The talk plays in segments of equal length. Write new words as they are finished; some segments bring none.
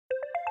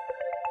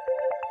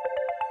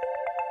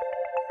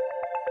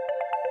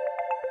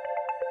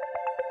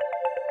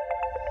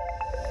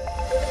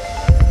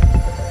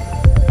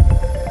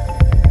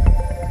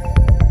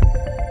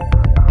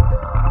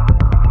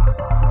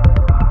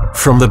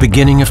From the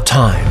beginning of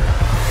time,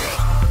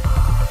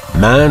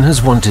 man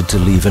has wanted to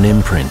leave an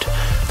imprint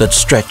that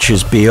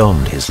stretches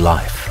beyond his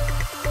life.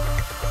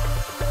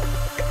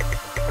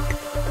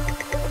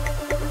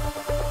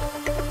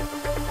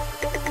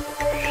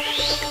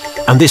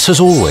 And this has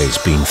always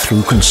been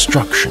through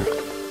construction.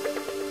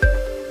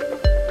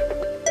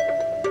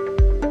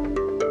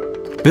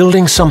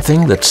 Building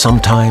something that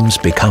sometimes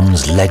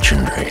becomes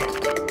legendary.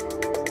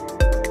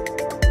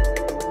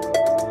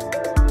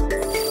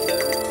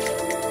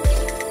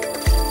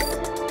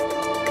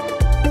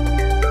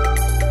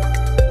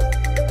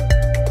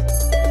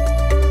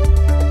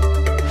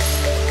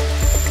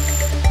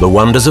 The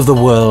wonders of the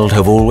world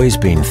have always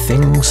been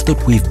things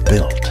that we've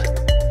built.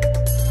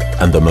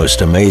 And the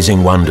most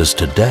amazing wonders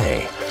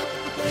today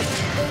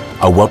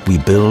are what we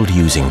build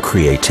using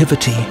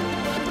creativity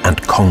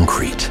and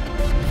concrete.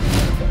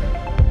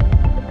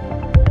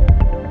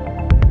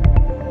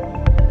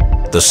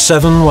 The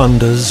 7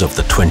 wonders of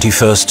the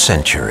 21st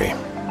century.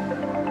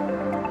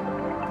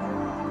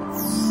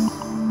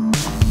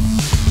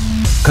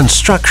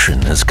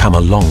 Construction has come a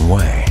long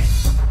way.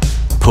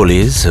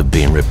 Pulleys have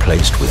been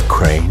replaced with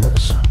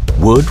cranes,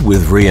 wood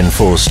with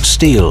reinforced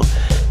steel,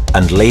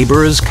 and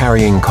labourers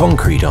carrying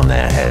concrete on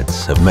their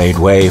heads have made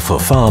way for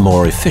far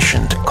more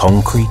efficient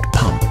concrete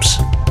pumps.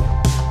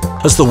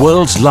 As the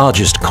world's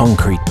largest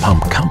concrete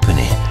pump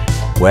company,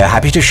 we're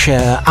happy to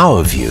share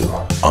our view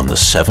on the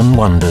 7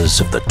 wonders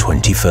of the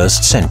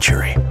 21st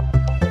century.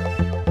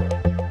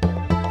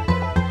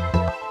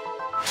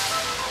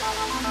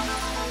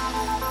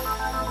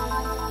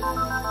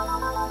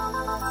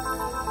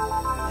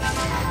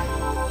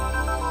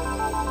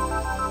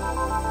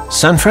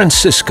 San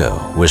Francisco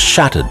was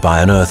shattered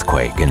by an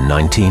earthquake in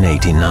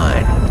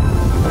 1989.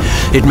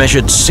 It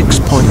measured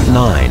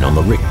 6.9 on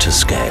the Richter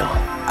scale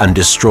and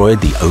destroyed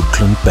the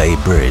Oakland Bay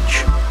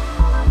Bridge.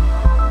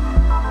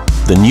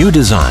 The new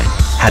design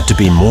had to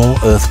be more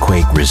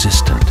earthquake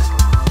resistant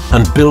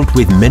and built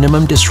with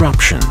minimum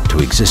disruption to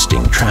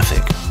existing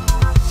traffic.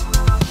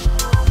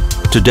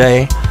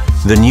 Today,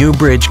 the new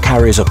bridge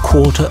carries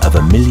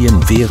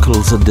 250,000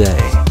 vehicles a day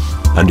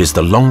and is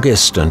the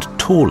longest and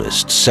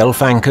tallest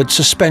self-anchored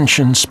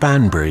suspension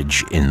span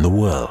bridge in the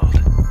world.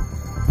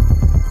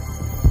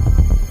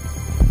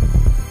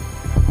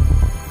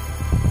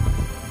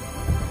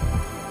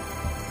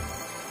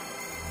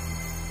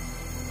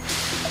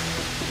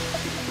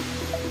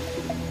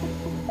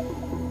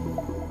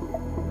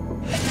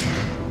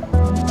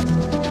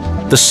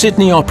 The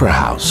Sydney Opera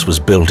House was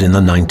built in the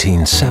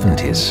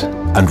 1970s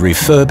and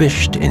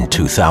refurbished in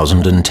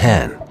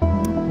 2010.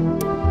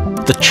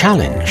 The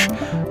challenge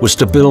was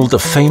to build the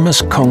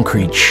famous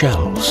concrete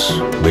shells,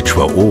 which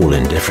were all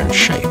in different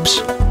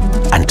shapes,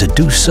 and to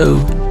do so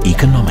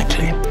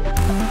economically.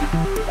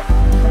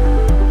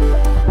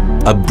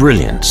 A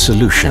brilliant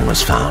solution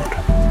was found.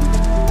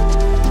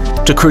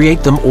 To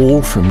create them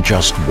all from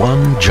just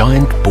one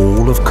giant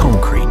ball of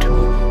concrete.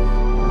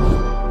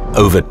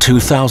 Over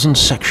 2,000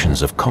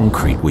 sections of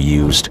concrete were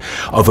used,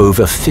 of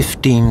over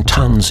 15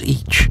 tons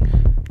each,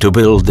 to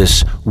build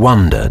this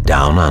wonder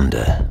down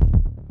under.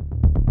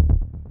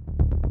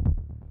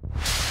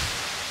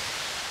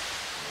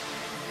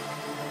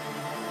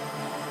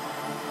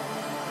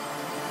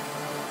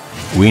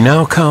 We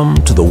now come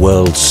to the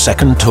world's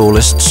second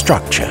tallest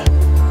structure,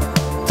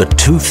 the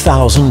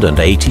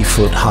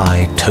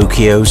 2,080-foot-high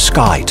Tokyo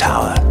Sky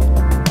Tower.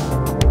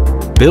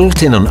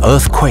 Built in an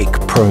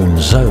earthquake-prone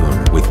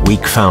zone with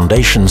weak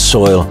foundation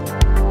soil,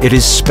 it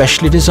is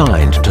specially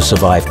designed to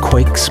survive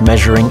quakes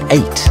measuring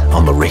 8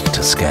 on the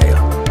Richter scale.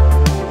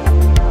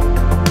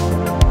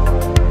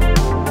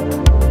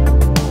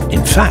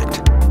 In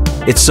fact,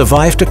 it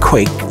survived a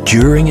quake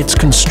during its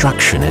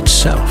construction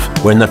itself,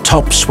 when the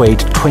top swayed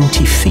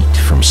 20 feet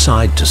from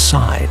side to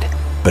side,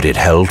 but it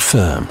held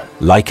firm,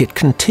 like it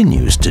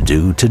continues to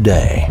do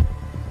today.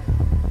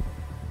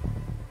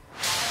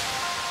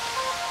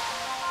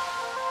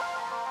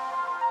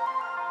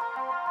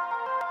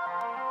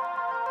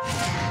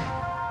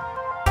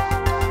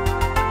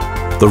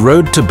 The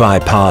road to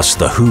bypass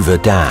the Hoover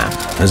Dam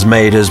has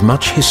made as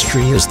much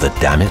history as the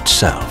dam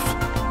itself.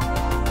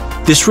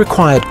 This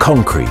required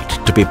concrete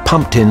to be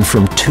pumped in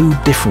from 2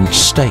 different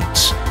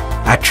states,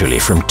 actually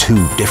from 2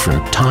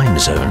 different time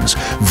zones,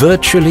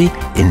 virtually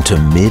into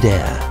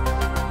mid-air.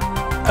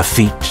 A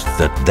feat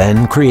that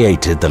then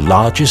created the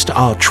largest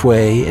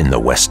archway in the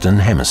Western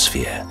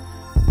Hemisphere.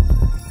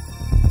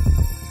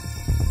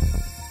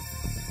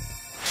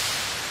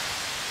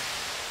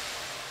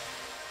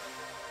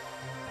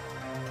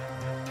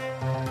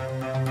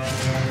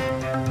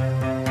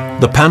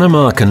 The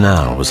Panama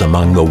Canal was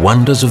among the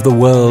wonders of the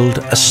world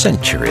a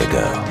century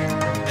ago.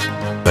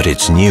 But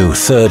its new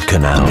 3rd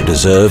canal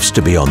deserves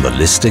to be on the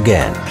list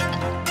again.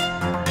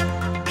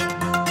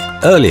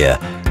 Earlier,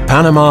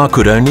 Panama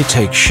could only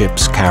take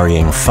ships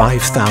carrying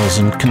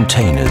 5,000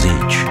 containers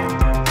each.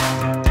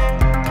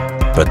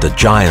 But the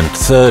giant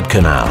 3rd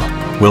canal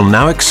will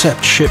now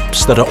accept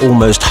ships that are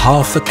almost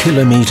half a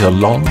kilometer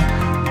long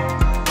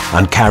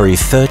and carry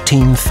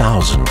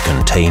 13,000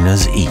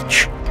 containers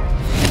each.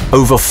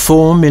 Over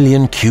 4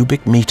 million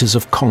cubic meters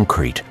of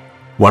concrete,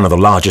 one of the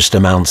largest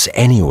amounts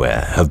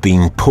anywhere, have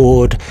been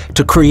poured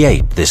to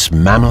create this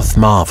mammoth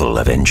marvel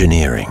of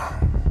engineering.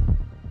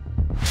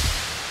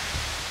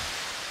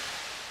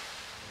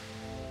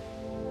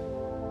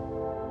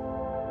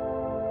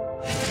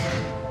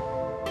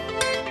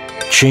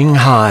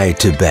 Qinghai,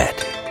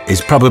 Tibet,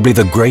 is probably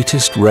the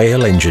greatest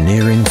rail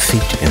engineering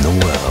feat in the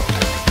world.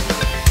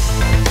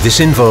 This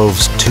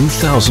involves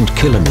 2,000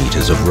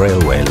 kilometers of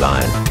railway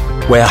line,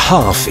 where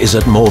half is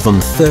at more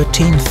than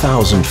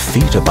 13,000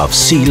 feet above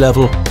sea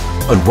level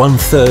and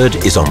 1/3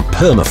 is on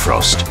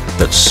permafrost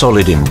that's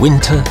solid in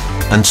winter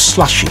and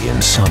slushy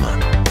in summer.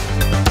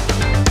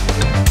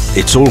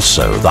 It's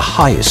also the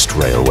highest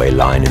railway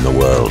line in the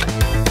world,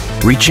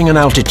 reaching an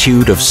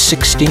altitude of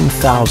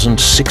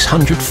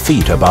 16,600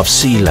 feet above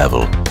sea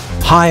level,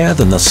 higher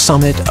than the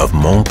summit of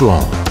Mont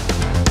Blanc.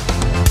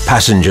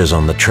 Passengers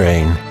on the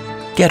train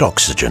get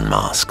oxygen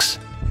masks.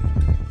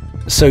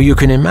 So you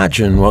can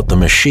imagine what the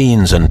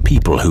machines and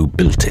people who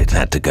built it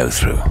had to go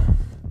through.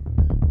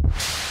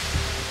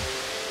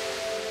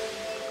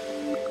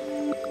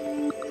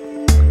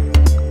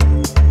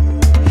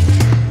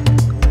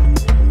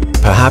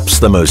 Perhaps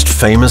the most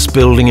famous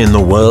building in the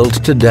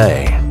world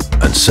today,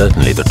 and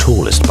certainly the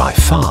tallest by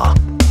far,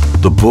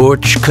 the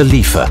Burj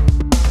Khalifa,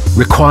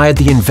 required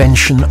the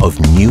invention of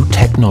new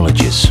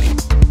technologies.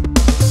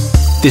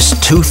 This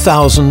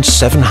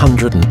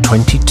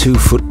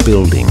 2,722-foot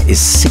building is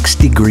 6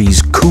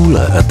 degrees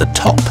cooler at the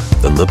top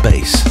than the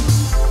base.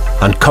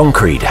 And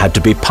concrete had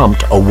to be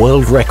pumped a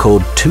world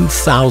record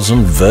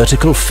 2,000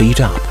 vertical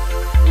feet up.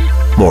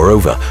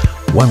 Moreover,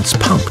 once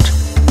pumped,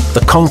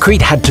 the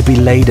concrete had to be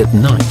laid at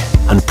night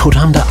and put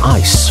under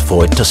ice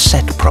for it to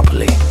set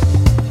properly.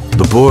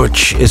 The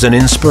Burj is an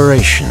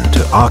inspiration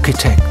to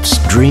architects,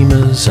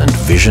 dreamers, and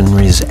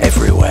visionaries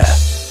everywhere.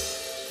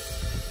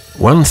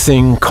 One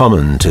thing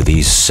common to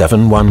these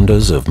 7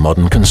 wonders of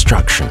modern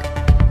construction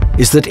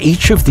is that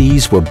each of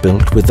these were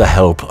built with the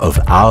help of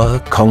our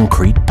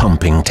concrete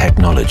pumping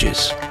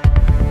technologies.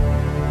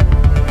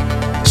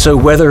 So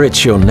whether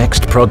it's your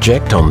next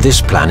project on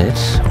this planet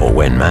or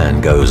when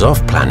man goes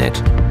off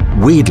planet,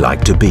 we'd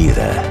like to be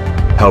there,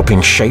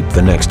 helping shape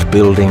the next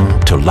building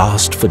to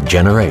last for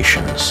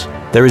generations.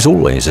 There is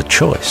always a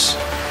choice.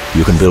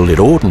 You can build it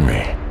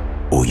ordinary,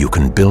 or you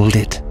can build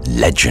it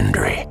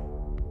legendary.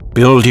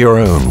 Build your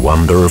own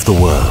wonder of the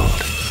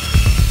world.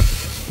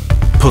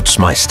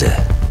 Putzmeister.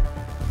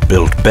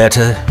 Built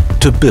better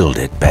to build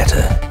it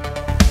better.